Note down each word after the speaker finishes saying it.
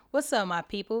What's up, my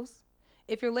peoples?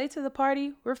 If you're late to the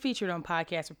party, we're featured on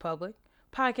Podcast Republic.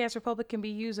 Podcast Republic can be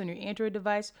used on your Android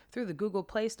device through the Google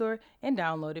Play Store and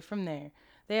download it from there.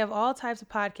 They have all types of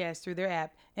podcasts through their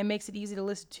app and makes it easy to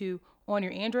listen to on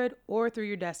your Android or through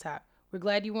your desktop. We're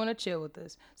glad you want to chill with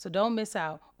us, so don't miss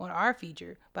out on our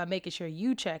feature by making sure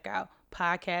you check out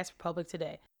Podcast Republic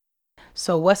today.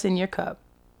 So, what's in your cup?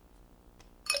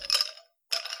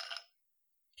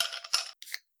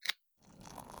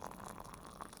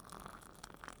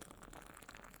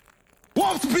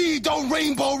 Warp speed, don't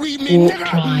rainbow read me, Warp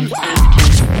nigga. drive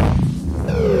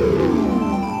active.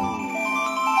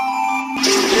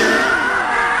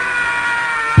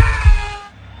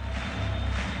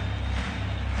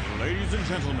 Ladies and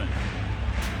gentlemen,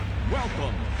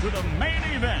 welcome to the main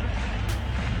event.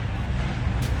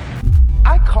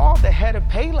 I called the head of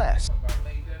Payless. I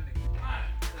made that nigga blind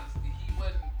because he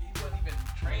wasn't even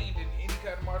trained in any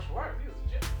kind of martial art. He was a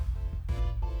gym.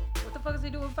 What the fuck is he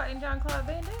doing fighting John Claude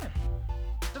Van Damme?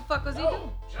 What the fuck was he doing?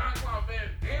 No, John Claude Van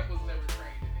Damme was never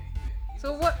trained in anything.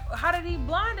 So what? How did he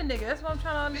blind a nigga? That's what I'm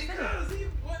trying to understand. Because he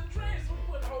wasn't trained, so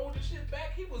he wasn't holding shit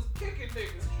back. He was kicking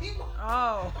niggas.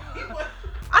 Oh, He was,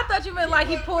 I thought you meant like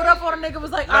he pulled up on a nigga was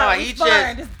like, No, all right, he he's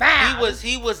firing, just just bow.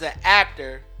 he was an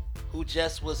actor who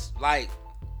just was like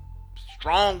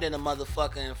strong than a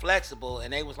motherfucker and flexible,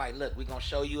 and they was like, look, we gonna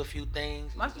show you a few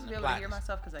things. Am I supposed to be able to hear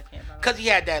myself because I can't? Cause he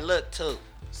had that look too.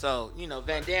 So you know,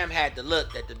 Van Damme had the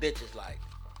look that the bitches like.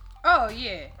 Oh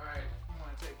yeah. all right, you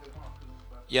want to take this off?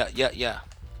 Yeah.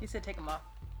 He said take him off.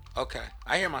 Okay,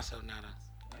 I hear myself now. Though.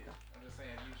 I'm just saying,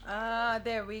 you should.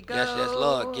 There we go. Yes,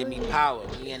 Lord, give me power.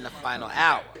 We in the final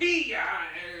hour. P.I.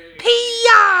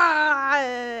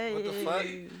 What the fuck?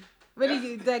 But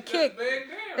he that kick, Van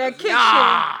Damme. that kick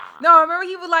Nah. shit. No, remember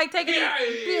he was like taking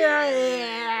Yeah.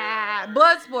 it.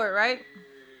 Bloodsport, right?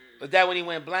 Was that when he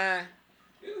went blind?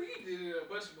 He did a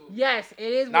bunch of movies. Yes,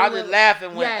 it is. No, I was just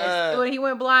laughing when Yes, when he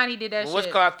went blind, he did that What's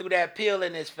shit. called threw that pill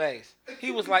in his face.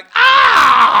 He was like,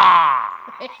 ah!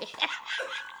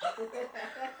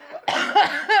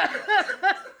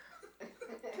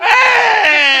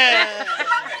 Hey!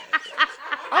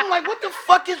 I'm like, what the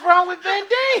fuck is wrong with Van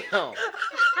Damme?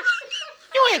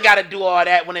 You ain't gotta do all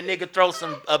that when a nigga throws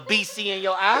a BC in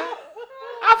your eye.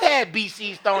 I've had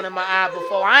BCs thrown in my eye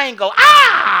before. I ain't go,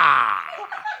 ah!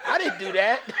 I didn't do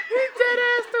that. He dead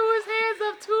ass threw his hands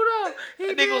up too though.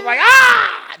 The nigga was like,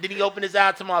 ah! Then he opened his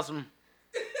eye to some.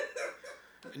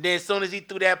 And then as soon as he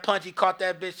threw that punch, he caught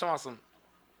that bitch on some.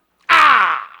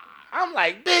 Ah! I'm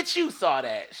like, bitch, you saw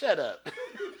that. Shut up.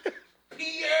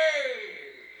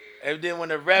 And then when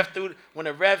the ref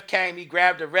came, he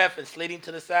grabbed the ref and slid him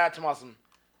to the side to some.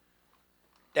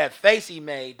 That face he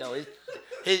made though,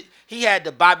 he had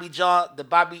the Bobby jaw, the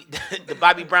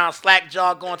Bobby Brown slack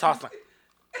jaw going tossing.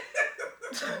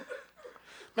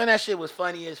 Man, that shit was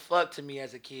funny as fuck to me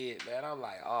as a kid, man. I'm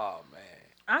like, oh man.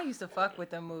 I used to fuck with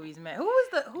them movies, man. Who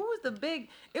was the big?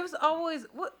 It was always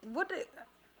what did.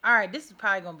 All right, this is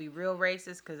probably gonna be real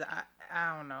racist because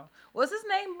I don't know. What's his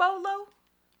name? Bolo?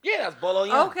 Yeah, that's Bolo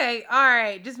Young. Okay, all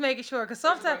right, just making sure because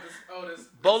sometimes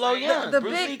Bolo Young, the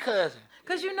Bruce big- Lee cousin.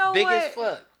 because you know Big what. as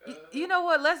fuck. You know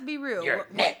what? Let's be real. You're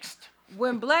next.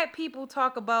 When black people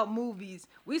talk about movies,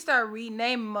 we start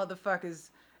renaming motherfuckers.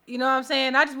 You know what I'm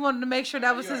saying? I just wanted to make sure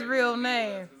that was his real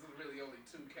name. This is really only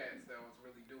two cats that was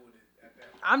really doing it at that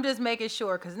time. I'm just making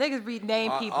sure because niggas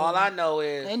rename people. All I know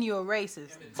is and you're a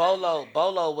racist.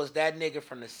 Bolo was that nigga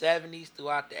from the 70s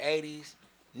throughout the 80s.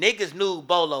 Niggas knew who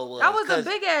Bolo was. That was a 'cause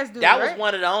big ass dude. That right? was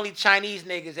one of the only Chinese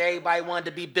niggas everybody wanted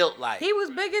to be built like. He was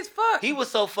big as fuck. He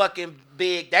was so fucking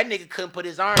big, that nigga couldn't put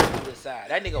his arms to the side.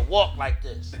 That nigga walked like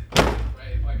this.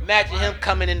 Right, like a Imagine him lion.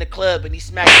 coming in the club and he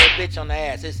smacked that bitch on the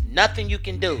ass. There's nothing you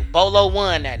can do. Bolo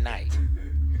won that night.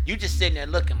 You just sitting there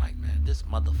looking like, man, this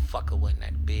motherfucker wasn't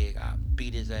that big. I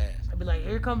beat his ass. I'd be like,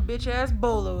 here come bitch ass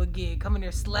Bolo again, coming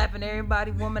there slapping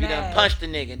everybody, woman You done ass. punched the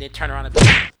nigga and then turn around and be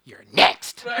like, you're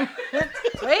next.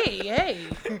 hey.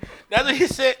 That's what he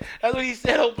said. That's what he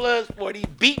said on Bloodsport. He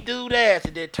beat dude ass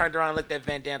and then turned around and looked at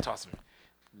Van Damme, tossed him.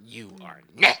 You are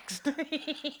next.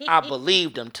 I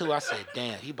believed him too. I said,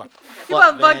 damn, he about to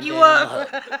fuck, Van you Damme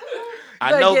up. up.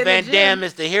 I Better know get in the Van gym. Damme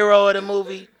is the hero of the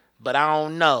movie, but I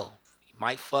don't know. He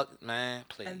might fuck, man,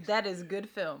 please. And that is good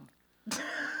film.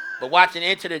 But watching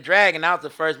Enter the Dragon, that was the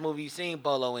first movie you seen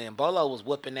Bolo in. Bolo was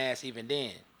whooping ass even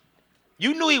then.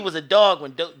 You knew he was a dog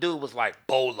when dude was like,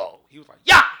 Bolo. He was like,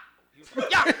 yeah! He was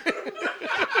like, yeah!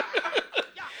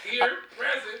 Here,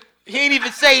 present. He ain't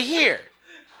even say here.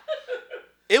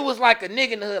 It was like a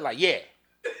nigga in the hood, like, yeah.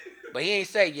 But he ain't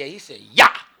say yeah, he said,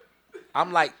 yeah.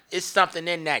 I'm like, it's something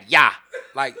in that yeah.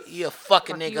 Like, he'll fuck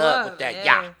a Fuck nigga you up with that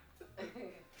yeah.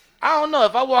 I don't know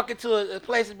if I walk into a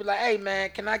place and be like, "Hey man,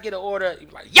 can I get an order?" You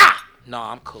be like, "Yeah." No,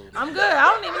 I'm cool. I'm good. I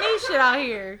don't even need shit out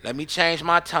here. Let me change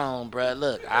my tone, bruh.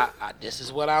 Look, I this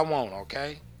is what I want,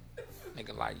 okay?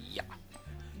 Nigga like, yeah.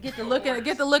 Get the looking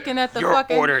at the Your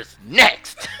fucking. order's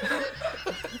next.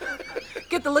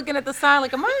 Get the looking at the sign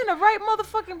like, am I in the right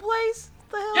motherfucking place?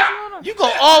 What the hell is going on? You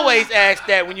gonna always ask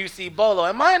that when you see Bolo.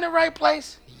 Am I in the right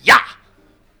place? Yeah.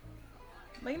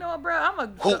 But you know what, bro? I'm a.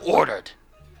 Who ordered?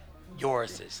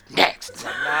 Yours is next.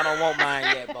 Like, nah, I don't want mine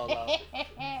yet, Bolo.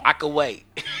 I could wait.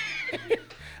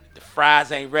 The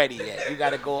fries ain't ready yet. You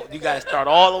gotta go. You gotta start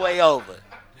all the way over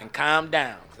and calm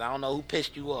down, cause I don't know who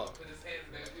pissed you off. Put his hands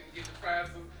there, get the fries.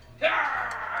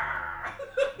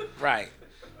 Right.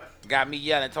 Got me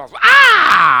yelling, talking.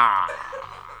 Ah!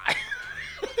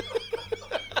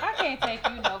 I can't take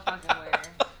you no fucking where.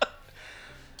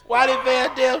 Why did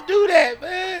Van Dam do that,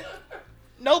 man?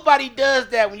 Nobody does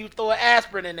that when you throw an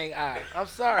aspirin in their eye. I'm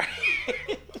sorry.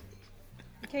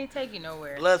 Can't take you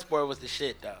nowhere. Bloodsport was the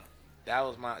shit though. That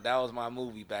was my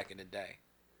movie back in the day.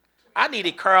 I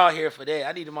needed Carl here for that.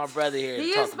 I needed my brother here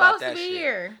He to is talk about supposed to that be shit.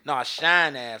 here. No,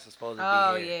 Shine ass was supposed to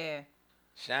Oh be here. yeah.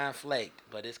 Shine flaked,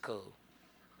 but it's cool.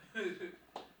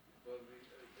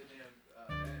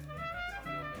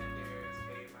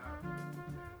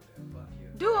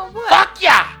 Doing what? Fuck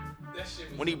yeah! That shit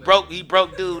was When he broke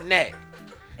dude's neck.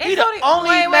 He the Antonio- only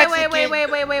wait,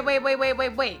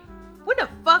 Mexican. Wait. What the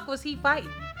fuck was he fighting?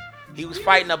 He was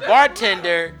fighting a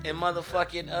bartender in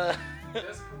motherfucking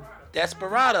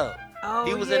Desperado. Oh,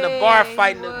 He was in the bar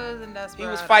fighting He the- was, in He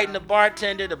Desperado. was fighting the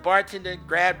bartender. The bartender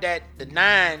grabbed the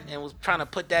 9 and was trying to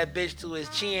put that bitch to his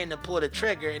chin to pull the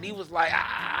trigger. And he was like,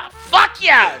 fuck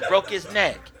yeah! And broke his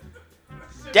neck.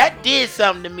 That did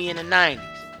something to me in the 90s.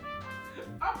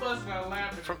 I bust out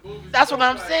laughing from movies. That's what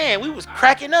I'm saying. We was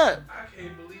cracking up. I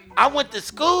can't believe it. I went to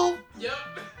school. Yep.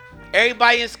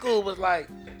 Everybody in school was like,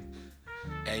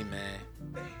 hey, man.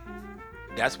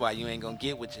 That's why you ain't gonna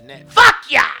get with your neck. Fuck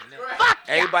yeah! Fuck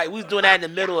yeah! Everybody, we was doing that in the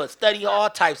middle of studying all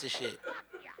types of shit.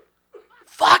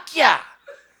 Fuck yeah!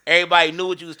 Everybody knew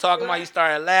what you was talking about. You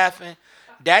started laughing.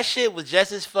 That shit was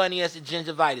just as funny as the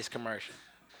gingivitis commercial.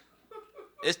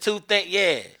 It's two things,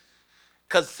 yeah.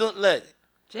 Cause look,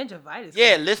 Gingivitis.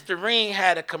 yeah, Listerine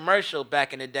had a commercial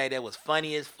back in the day that was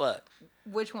funny as fuck.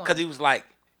 Which one? Cause he was like,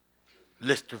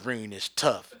 Listerine is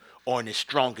tough on his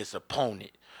strongest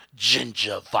opponent.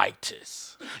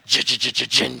 Gingivitis.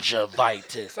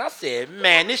 Gingivitis. I said,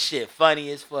 man, this shit funny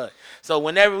as fuck. So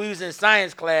whenever we was in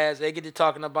science class, they get to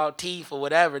talking about teeth or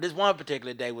whatever. This one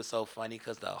particular day was so funny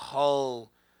because the whole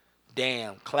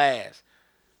damn class,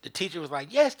 the teacher was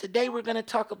like, yes, today we're going to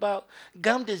talk about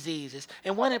gum diseases.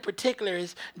 And one in particular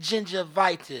is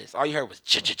gingivitis. All you heard was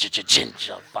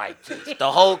gingivitis.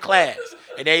 The whole class.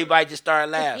 And everybody just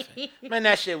started laughing. Man,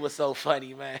 that shit was so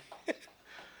funny, man.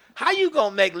 How you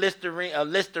gonna make a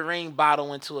Listerine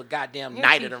bottle into a goddamn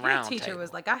night at the round Your teacher table?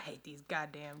 was like, I hate these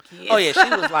goddamn kids. Oh yeah, she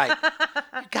was like,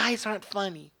 you guys aren't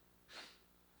funny.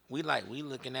 We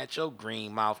looking at your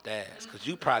green mouthed ass, cause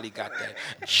you probably got that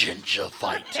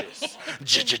gingivitis.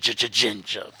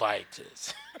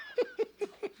 Gingivitis.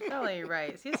 That ain't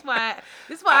right. See, this is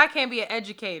why I can't be an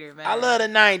educator, man. I love the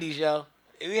 90s, yo.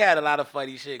 We had a lot of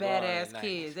funny shit going on. Badass in the 90s.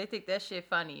 kids. They think that shit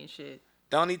funny and shit.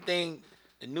 The only thing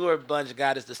the newer bunch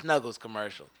got is the Snuggles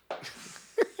commercial.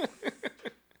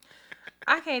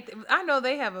 I know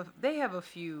they have a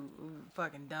few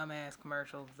fucking dumbass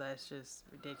commercials that's just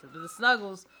ridiculous. But the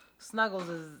Snuggles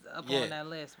is up Yeah. on that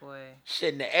list, boy.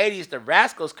 Shit, in the 80s, the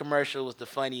Rascals commercial was the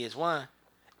funniest one.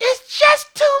 It's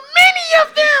just too many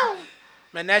of them.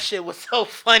 Man, that shit was so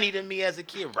funny to me as a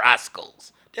kid.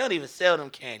 Rascals. They don't even sell them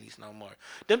candies no more.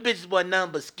 Them bitches wasn't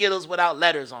nothing but Skittles without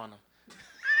letters on them.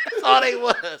 That's all they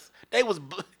was. They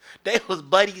was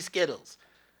Buddy Skittles.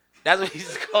 That's what he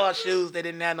used to call shoes. They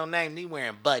didn't have no name. They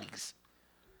wearing Buddies.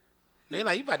 They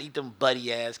like, you about to eat them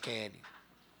Buddy ass candy.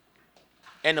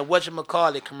 And the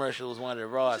whatchamacallit commercial was one of the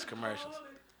Ross commercials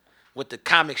with the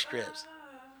comic strips.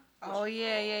 Oh yeah.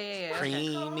 Okay.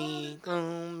 Creamy,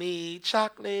 gloomy,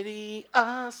 chocolatey,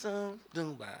 awesome.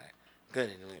 Dubai. Good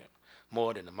in the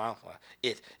more than the mouthwash.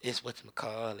 It's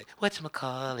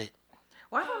whatchamacallit.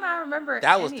 Why don't I remember?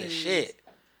 That was any the of these? shit.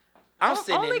 I'm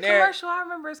sitting Only in there. commercial I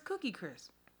remember is Cookie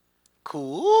Crisp.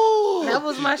 Cool. That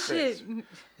was my Crisp. shit.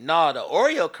 No, the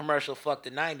Oreo commercial fucked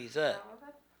the 90s up.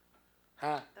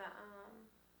 Huh?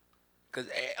 Because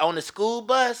on the school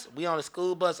bus,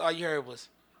 all you heard was,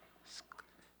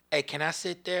 hey, can I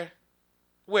sit there?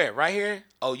 Where? Right here?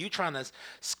 Oh, you trying to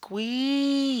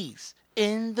squeeze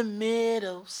in the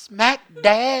middle, smack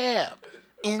dab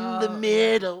in the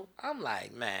middle. I'm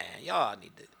like, man, y'all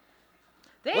need to.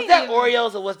 They Was ain't that even-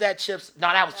 Oreos or was that Chips? No,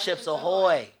 that was Chips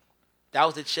Ahoy. That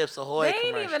was the Chips Ahoy They ain't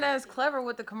commercial. even as clever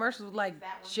with the commercials, with like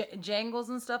jangles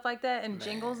and stuff like that, and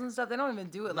jingles and stuff. They don't even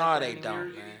do it No, like that they anymore.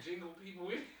 don't, man. Jingle people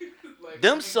in. Like,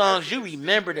 Them nigga, songs that's you just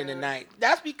remembered in the stupid night.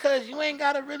 That's because you ain't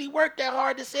gotta really work that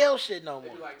hard to sell shit no They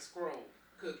more. be like scroll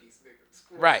cookies, nigga.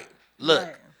 Scroll. Right. Look,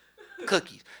 Right.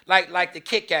 cookies. Like the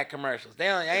Kit Kat commercials. They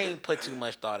ain't put too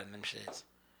much thought in them shits.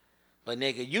 But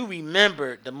nigga, you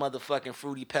remember the motherfucking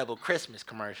Fruity Pebble Christmas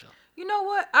commercial. You know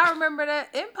what? I remember that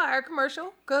Empire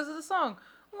commercial because of the song.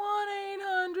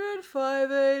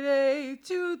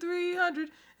 1-800-588-2300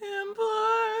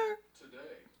 Empire.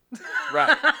 Today.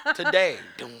 Right. Today.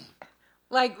 Doom.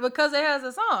 Like because it has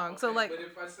a song. So Okay, like but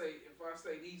if I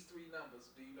say these three numbers,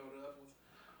 do you know the other ones?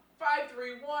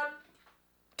 531.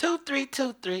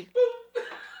 2323.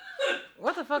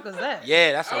 what the fuck is that?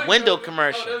 Yeah, that's I a don't window know.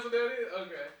 commercial. Oh, that's what that is?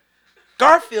 Okay.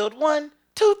 Garfield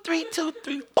 1-2-3-2-3.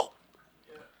 Boom.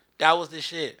 That was the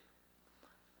shit.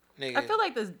 Nigga. I feel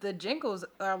like the jingles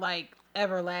are like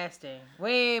everlasting.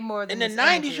 Way more than in the this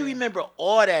 90s, imagery. you remember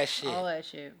all that shit. all that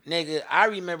shit. Nigga, I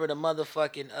remember the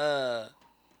motherfucking,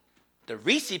 the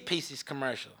Reese Pieces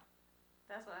commercial.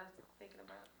 That's what I was thinking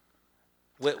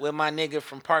about. With my nigga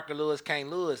from Parker Lewis, Kane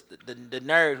Lewis, the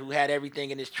nerd who had everything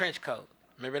in his trench coat.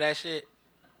 Remember that shit?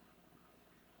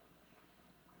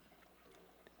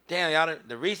 Damn, y'all,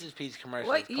 the Reese's Pieces commercial.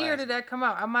 What was year classic. did that come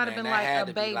out? I might have Man, been that like had a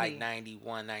to baby. be like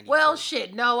 91, 92. Well,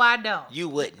 shit, no, I don't. You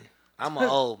wouldn't. I'm an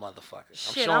old motherfucker. I'm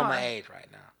Shit, showing I'm my a- age right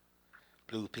now.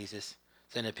 Blue pieces,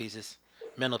 center pieces,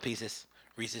 mental pieces,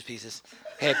 Reese's pieces,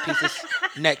 head pieces,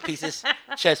 neck pieces,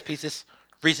 chest pieces,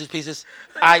 Reese's pieces,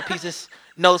 eye pieces,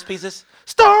 nose pieces,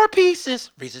 star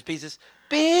pieces, Reese's pieces,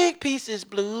 big pieces,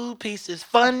 blue pieces,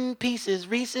 fun pieces,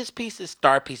 Reese's pieces,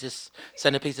 star pieces,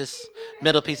 center pieces,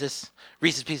 middle pieces,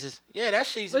 Reese's pieces. Yeah, that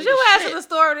shit's Was you ass in the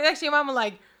store the next to your mama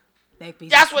like, neck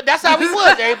pieces? That's how we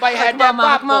was. Everybody had Come that on, mama,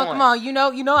 pop come on, going. come on.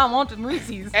 You know I want them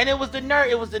Reese's. And it was the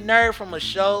nerd from a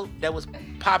show that was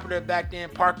popular back then,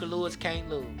 Parker Lewis Can't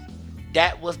Lose.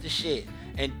 That was the shit.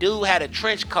 And dude had a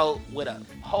trench coat with a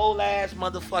whole ass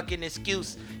motherfucking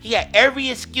excuse. He had every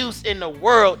excuse in the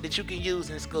world that you can use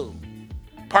in school.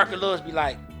 Parker Lewis be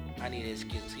like, I need an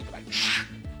excuse. He'd be like,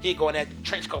 he'd go in that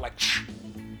trench coat like,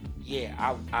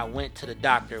 yeah, I went to the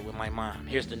doctor with my mom.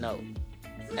 Here's the note.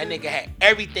 That nigga had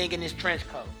everything in his trench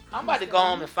coat. I'm about to go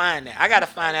home and find that. I gotta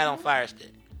find that on Fire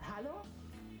Stick.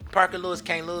 Parker Lewis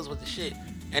Can't Lose with the shit.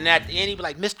 And at the end, he be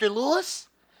like, Mr. Lewis?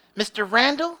 Mr.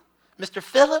 Randall? Mr.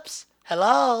 Phillips?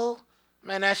 Hello?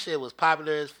 Man, that shit was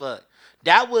popular as fuck.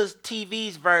 That was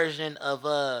TV's version of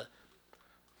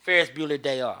Ferris Bueller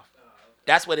Day Off.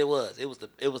 That's what it was. It was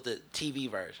the TV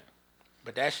version.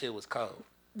 But that shit was cold.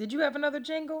 Did you have another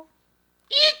jingle?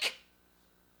 Eek!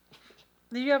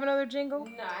 Did you have another jingle?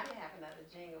 No, I didn't have another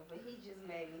jingle, but he just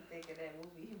made me think of that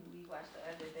movie we watched the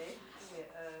other day with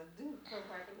Duke from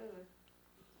Parker Lewis,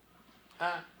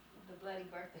 Huh? The Bloody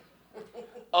Birthday.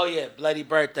 Oh yeah, Bloody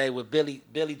Birthday with Billy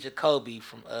Jacoby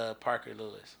from Parker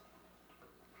Lewis.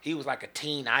 He was like a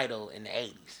teen idol in the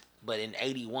 80s. But in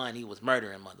 81, he was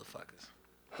murdering motherfuckers.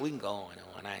 We can go on and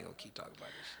on. I ain't gonna keep talking about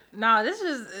this shit. Nah, this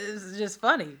is just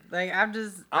funny. Like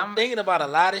I'm thinking about a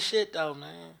lot of shit though,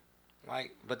 man.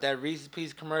 Like, but that Reese's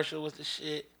Piece commercial was the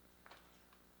shit.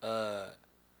 The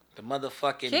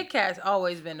motherfucking Kit Kat's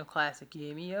always been a classic.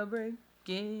 Give me a break.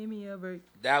 Give me a break.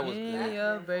 that was Give good. me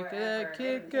a break. Forever. That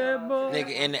Kit Kat boy. Nigga,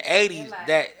 in the 80s,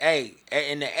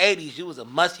 in the 80s, you was a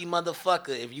musty motherfucker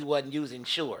if you wasn't using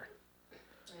Sure.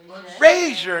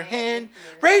 Raise your hand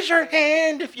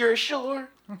if you're sure.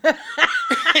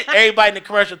 Everybody in the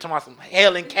commercial talking about some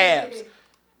hailing cabs.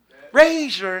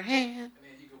 Raise your hand. And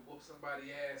then you can whoop somebody's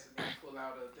ass and then pull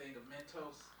out a thing of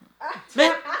Mentos.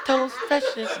 Mentos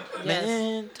freshness. Yes.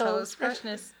 Mentos Toast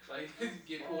freshness. freshness. Like, you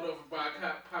get pulled over by a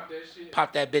cop, pop that shit.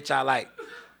 Pop that bitch out like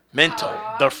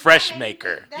Mentos, the fresh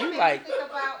maker. You like,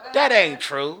 that ain't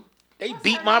true. They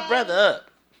beat my brother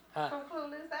up. From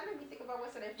Clueless, that made me think about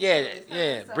what's her name.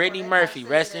 Yeah. Brittany Murphy,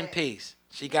 rest in peace.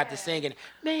 She got to singing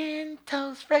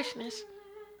Mentos freshness.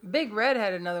 Big Red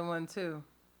had another one too.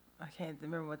 I can't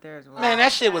remember what theirs was. Man,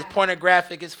 that shit was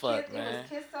pornographic as fuck, man.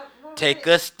 Take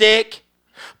a stick,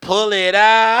 pull it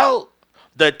out.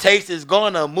 The taste is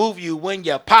gonna move you when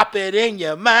you pop it in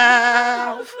your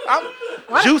mouth.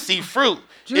 Juicy fruit.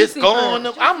 Juicy It's going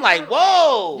fruit. to, I'm like,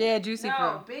 whoa. Yeah, Juicy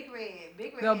No, Fruit. Big Red.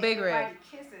 Big Red. No, Big Red. Everybody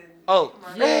kissing. Oh,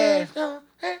 Yeah.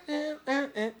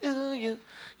 you.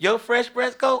 Your fresh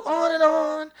breath go on and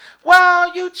on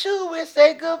while you chew it.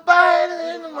 Say goodbye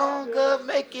a little longer.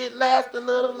 Make it last a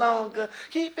little longer.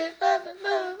 Keep it lasting a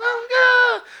little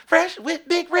longer. Fresh with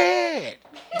Big Red.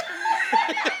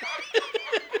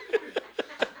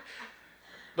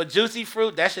 But juicy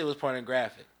fruit, that shit was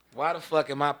pornographic. Why the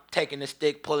fuck am I taking the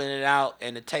stick, pulling it out,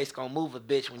 and the taste gonna move a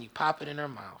bitch when you pop it in her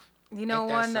mouth? You know,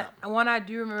 one I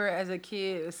do remember as a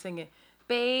kid was singing,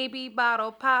 "Baby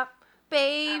bottle pop,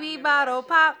 baby bottle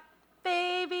pop,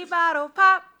 baby bottle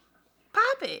pop,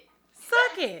 pop it,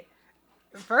 suck it."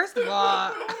 First of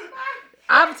all,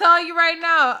 I'm telling you right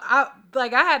now, I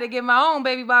had to get my own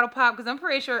baby bottle pop because I'm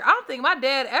pretty sure I don't think my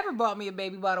dad ever bought me a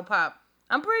baby bottle pop.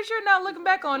 I'm pretty sure now looking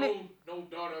back on it. No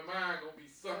daughter of mine gonna be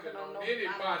sucking on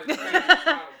anybody's baby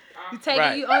bottle. You take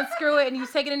it, you unscrew it, and you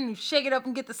take it in and you shake it up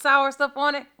and get the sour stuff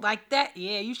on it. Like that.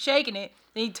 Yeah, you shaking it.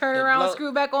 Then you turn it around, screw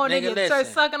it back on it, and you start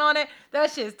sucking on it.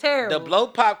 That shit's terrible. The blow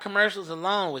pop commercials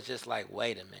alone was just like,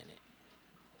 wait a minute.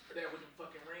 That with the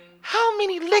fucking ring. How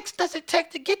many licks does it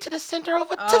take to get to the center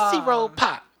of a Tootsie Roll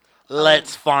Pop?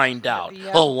 Let's find out.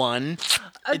 Yeah. A 1,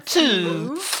 a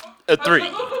 2, a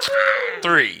 3.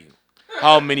 3.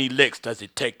 How many licks does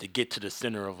it take to get to the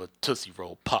center of a Tootsie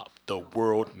Roll Pop? The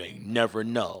world may never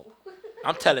know.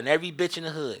 I'm telling every bitch in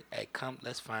the hood, hey, come,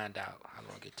 let's find out how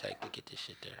long it take to get this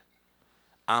shit there.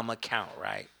 I'ma count,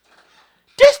 right?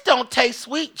 This don't taste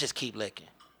sweet. Just keep licking.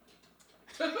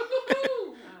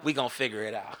 We gonna figure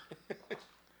it out.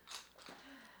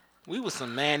 We was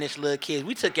some mannish little kids.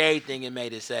 We took everything and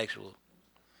made it sexual.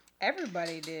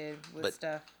 Everybody did with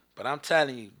stuff. But I'm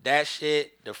telling you, that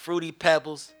shit, the Fruity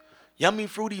Pebbles, yummy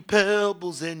Fruity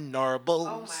Pebbles and Narbles.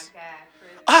 Oh my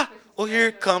God. Oh,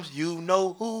 here comes you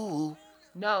know who.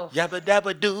 No. Yabba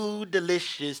dabba doo,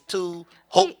 delicious too.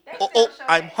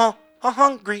 I'm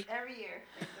hungry. Every year.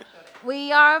 They still show that.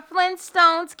 We are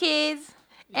Flintstones kids,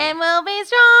 and we'll be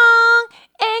strong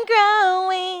and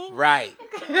growing. Right.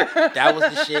 That was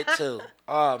the shit too.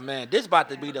 Oh man, this about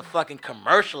to be the fucking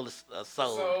commercial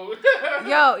soul.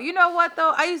 Yo, you know what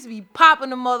though? I used to be popping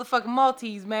the motherfucking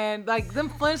Maltese, man. Like them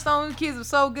Flintstone kids were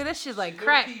so good. That shit's like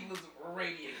crack.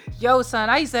 Yo, son,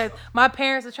 I used to. My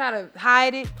parents would try to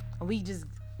hide it, and we just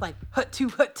like hut two,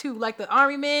 like the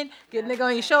army men. Get a nigga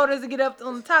on your shoulders and get up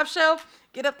on the top shelf.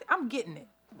 Get up. I'm getting it.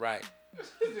 Right.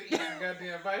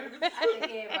 Goddamn vitamins.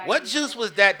 What juice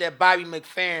was that Bobby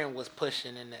McFerrin was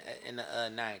pushing in the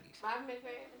 90s? Bobby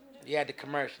McFerrin? He had the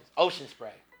commercials. Ocean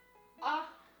Spray.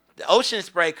 The Ocean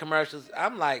Spray commercials,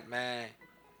 I'm like, man.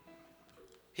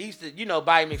 He used to,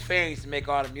 Bobby McFerrin used to make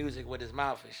all the music with his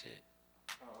mouth and shit.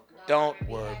 Don't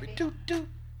worry. Do.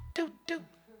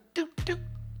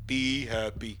 Be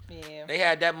happy. Yeah. They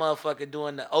had that motherfucker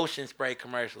doing the Ocean Spray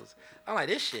commercials. I'm like,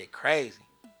 this shit crazy.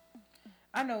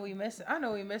 I know we missing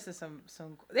some.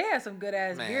 They had some good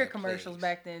ass beer commercials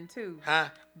back then too. Huh?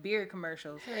 Beer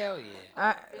commercials. Hell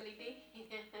yeah. Billy D.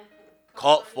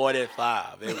 Colt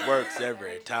 45. It works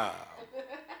every time.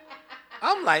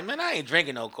 I'm like, man, I ain't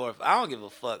drinking no Colt. I don't give a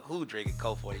fuck who drinking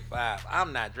Colt 45.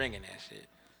 I'm not drinking that shit.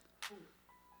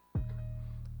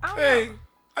 Hey,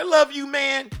 I love you,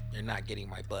 man. You're not getting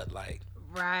my Bud Light.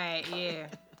 Right, yeah.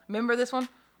 Remember this one?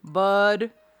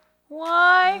 Bud.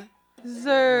 Why?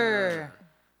 Zer.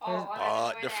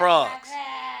 The frogs.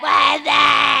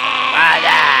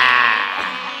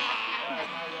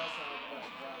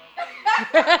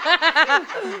 I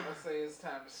say it's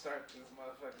time to start this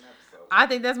motherfucking episode. I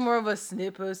think that's more of a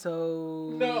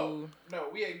snipper-so. No,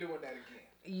 we ain't doing that again.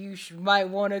 You might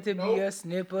want it to be a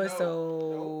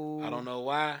snipper-so. I don't know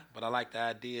why, but I like the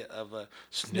idea of a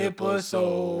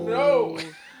snipper-so. No.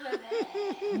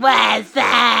 What's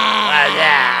that?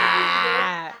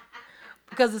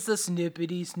 Because it's a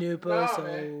snippity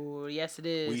snipper-so. Yes, it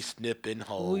is. We snipping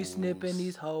hoes. We snipping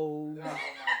these hoes.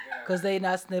 Because they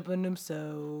not snipping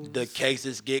themselves. The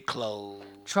cases get closed.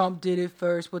 Trump did it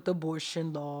first with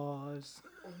abortion laws.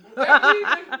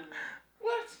 What?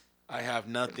 I have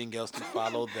nothing else to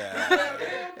follow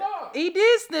that. He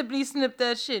did snip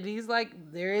that shit. He's like,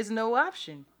 there is no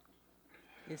option.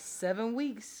 It's 7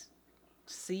 weeks.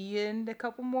 See you in a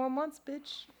couple more months,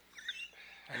 bitch.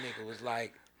 That nigga was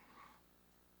like,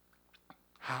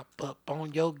 hop up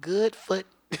on your good foot.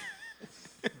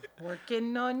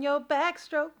 Working on your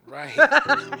backstroke. Right.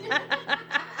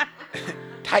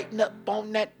 Tighten up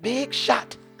on that big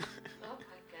shot. Oh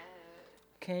my God.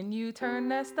 Can you turn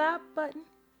that stop button?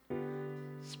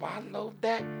 Swallow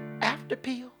that after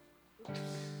pill.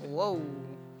 Whoa.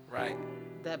 Right.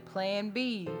 That plan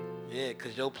B. Yeah,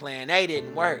 because your plan A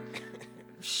didn't work.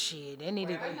 Shit, they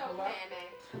needed No plan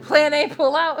A. plan A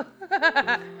pull out.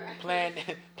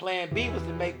 Plan B was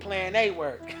to make plan A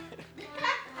work.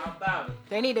 How about it?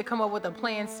 They need to come up with a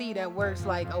plan C that works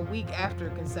like a week after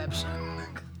conception.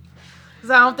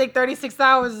 Because I don't think 36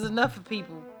 hours is enough for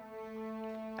people.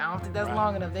 I don't think that's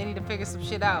long enough. They need to figure some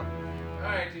shit out. All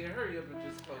right, Jen, hurry up and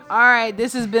just close. All right,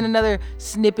 this has been another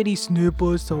snippety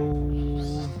snipper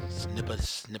soul.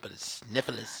 Sniffles.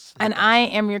 And I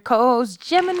am your co-host,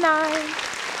 Gemini. I am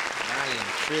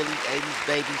Trilly, 80s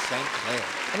baby, St. Clair.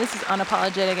 And this is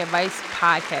Unapologetic Advice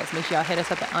Podcast. Make sure y'all hit us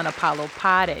up at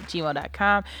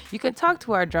unapollopod@gmail.com. You can talk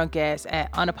to our drunk ass at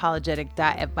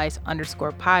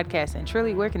unapologetic.advice_podcast. And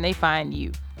Trilly, where can they find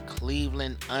you?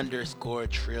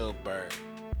 Cleveland_Trillbird.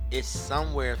 It's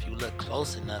somewhere if you look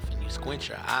close enough and you squint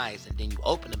your eyes and then you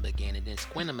open them again and then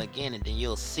squint them again and then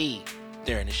you'll see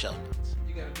they're in the show notes.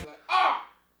 You gotta be like, oh,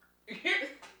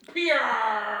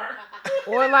 Pierre.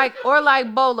 Or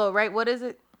like Bolo, right? What is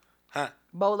it? Huh?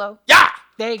 Bolo? Yeah!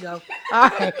 There you go. All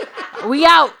right. We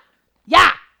out.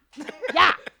 Yeah.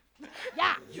 Yeah.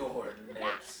 Yeah. You're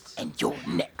next. And you're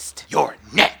next. You're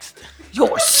next.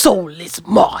 Your soul is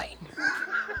mine.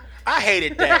 I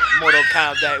hated that Mortal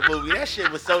Kombat movie. That shit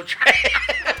was so trash.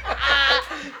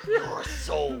 Your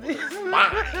soul is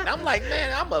mine. I'm like,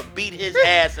 man, I'm gonna beat his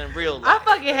ass in real I life.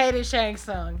 fucking hated Shang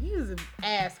Tsung. He was an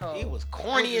asshole. He was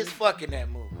corny as fuck in that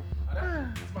movie.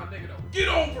 That's my nigga though. Get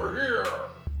over here.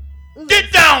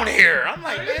 Get down here. I'm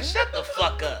like, man, shut the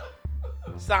fuck up.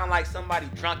 Sound like somebody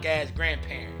drunk ass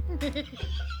grandparent.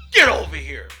 Get over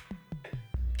here.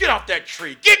 Get off that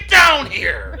tree. Get down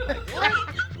here. What?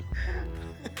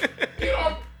 Get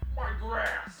off my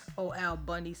grass. Oh, Al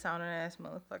Bundy sounding ass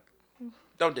motherfucker.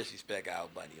 Don't disrespect Al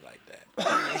Bundy like that.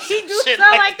 He do Shit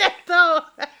sound like like that though.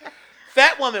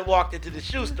 Fat woman walked into the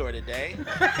shoe store today.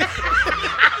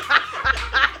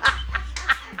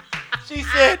 She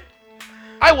said,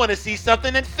 I want to see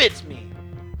something that fits me.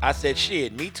 I said,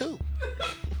 shit, me too.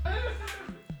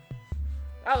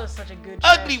 That was such a good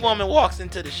Ugly trash. woman walks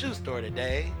into the shoe store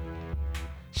today.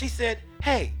 She said,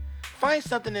 hey, find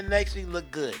something that makes me look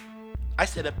good. I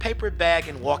said, a paper bag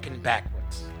and walking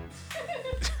backwards.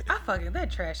 I fucking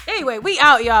that trash. Anyway, we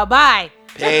out, y'all. Bye.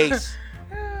 Peace.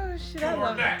 Oh shit, I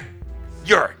love it.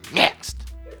 You're next.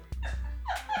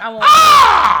 I want.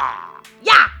 Ah!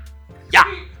 Yeah. Yeah.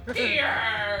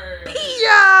 Pierre.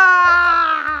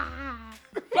 Yeah.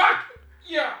 Fuck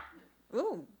yeah.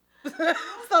 Ooh. Sound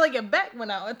like your back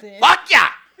went out at the end. Fuck yeah.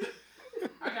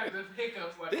 I got the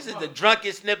hiccups like This a is the motherfucker.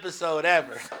 drunkest episode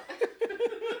ever.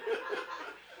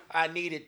 I needed